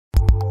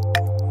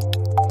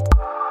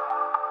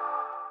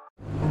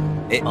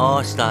It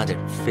all started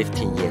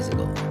 15 years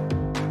ago.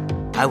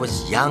 I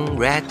was young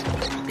rat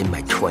in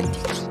my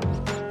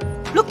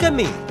 20s. Look at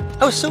me.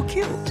 I was so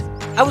cute.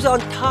 I was on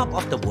top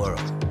of the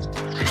world.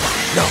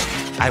 No,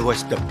 I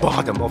was the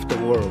bottom of the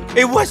world.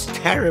 It was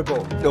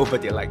terrible.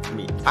 Nobody liked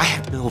me. I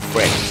had no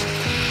friends.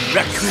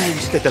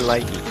 Raccoons didn't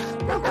like me.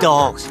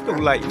 Dogs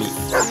don't like me.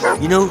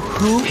 You know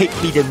who hate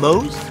me the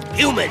most?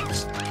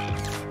 Humans.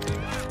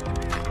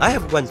 I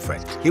have one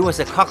friend. He was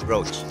a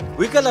cockroach.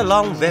 We got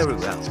along very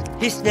well.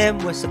 His name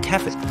was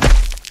Kevin.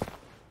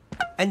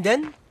 And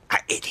then I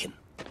ate him.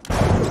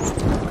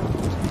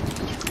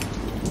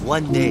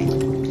 One day,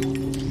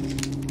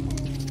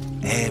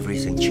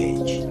 everything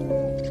changed.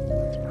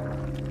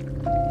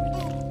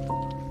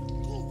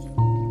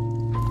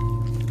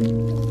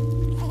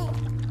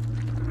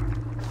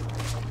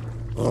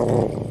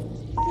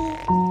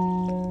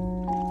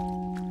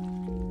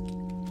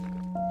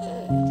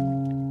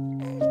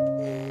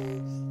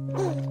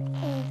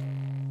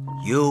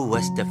 You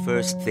was the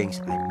first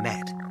things I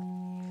met.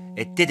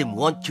 It didn't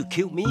want to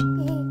kill me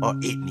or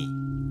eat me.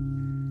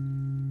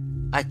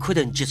 I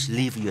couldn't just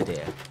leave you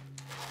there.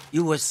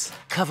 You was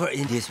covered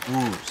in this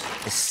ooze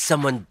as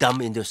someone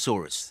dumped in the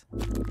sewers.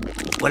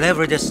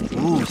 Whatever this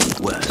ooze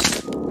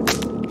was,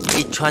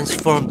 it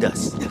transformed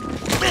us.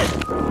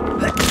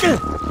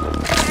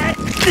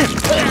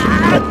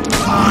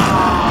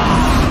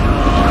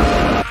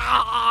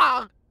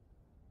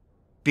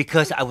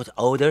 Because I was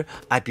older,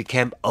 I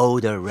became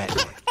older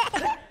rat.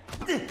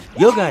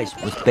 You guys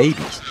was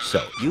babies,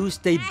 so you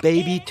stay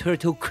baby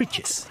turtle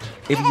creatures.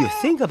 If you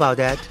think about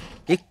that,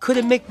 it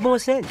couldn't make more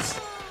sense.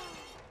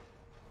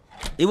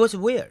 It was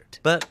weird,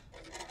 but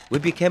we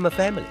became a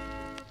family.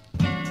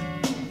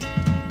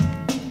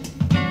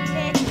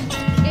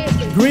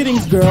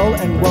 Greetings, girl,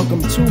 and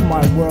welcome to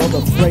my world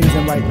of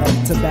phrasing right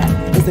up to bat.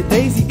 It's the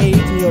daisy age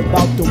and you're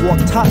about to walk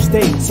top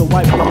stage, so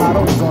wipe your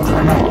mottos on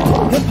your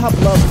night. Hip-hop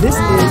love, this is,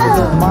 but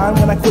don't mind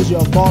when I quiz your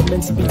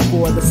involvements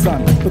before the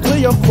sun. But clear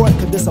your court,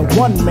 cause this a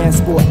one-man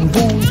sport, and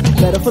who's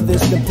better for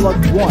this than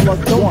plug one?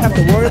 Don't have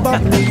to worry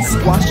about me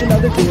squashing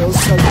other deals,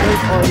 cause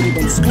they've already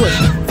been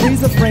squished.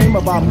 Freeze the frame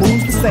of our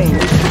moves the same,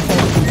 if you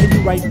can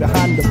continue right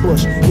behind the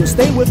bush. You'll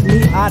stay with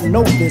me, I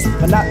know this,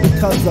 but not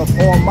because of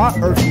all my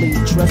earthly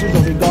treasures,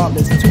 or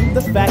regardless to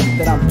the fact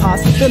that I'm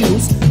possibly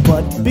loose,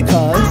 but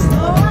because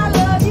I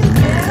love you.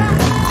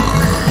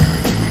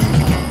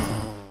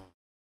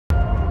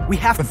 We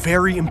have a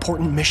very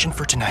important mission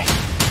for tonight.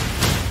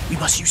 We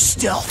must use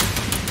stealth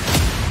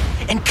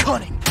and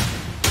cunning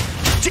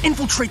to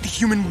infiltrate the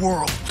human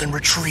world and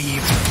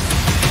retrieve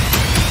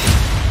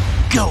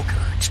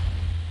Go-Gurt.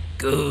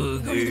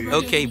 Go-Gurt.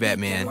 Okay,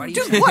 Batman.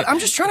 Dude, what? I'm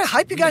just trying to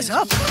hype you guys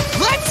up.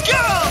 Let's go!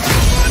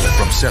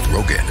 From Seth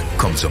Rogen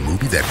comes a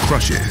movie that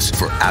crushes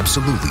for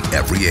absolutely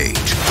every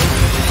age.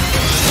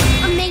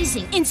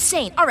 Amazing,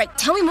 insane. All right,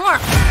 tell me more.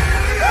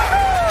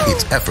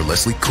 It's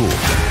effortlessly cool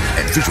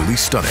and visually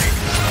stunning.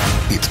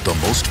 It's the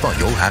most fun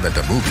you'll have at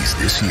the movies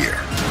this year.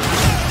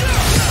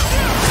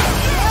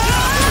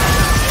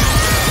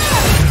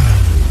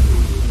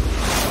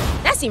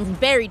 That seems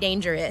very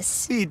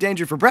dangerous. Eat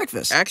danger for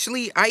breakfast.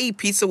 Actually, I eat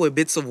pizza with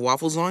bits of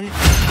waffles on it.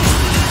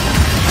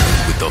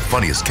 With the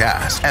funniest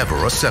cast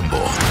ever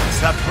assembled.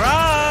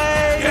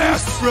 Surprise!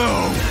 Yes,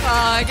 bro!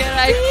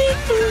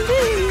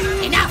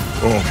 Enough!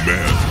 Oh,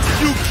 man.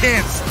 You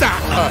can't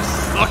stop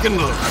us. Lock and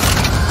look.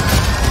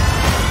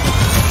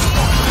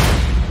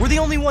 We're the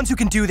only ones who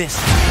can do this.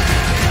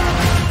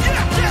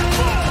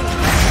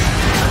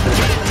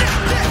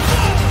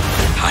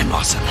 I'm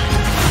awesome.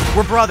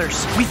 We're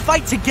brothers. We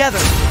fight together.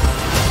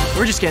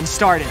 We're just getting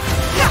started.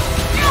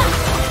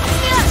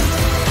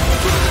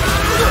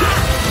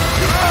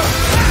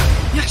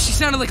 Yeah, she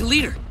sounded like a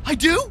leader. I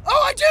do?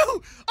 Oh, I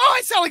do! Oh,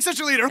 I sound like such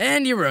a leader.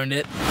 And you ruined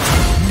it.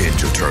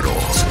 Ninja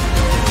Turtles.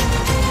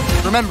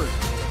 Remember,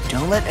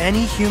 don't let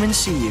any human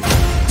see you.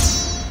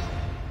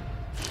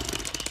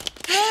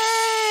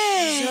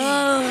 Hey!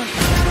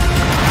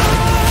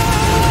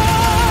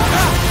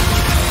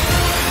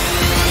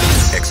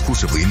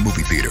 Exclusively in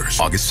movie theaters,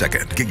 August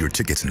 2nd. Get your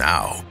tickets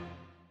now.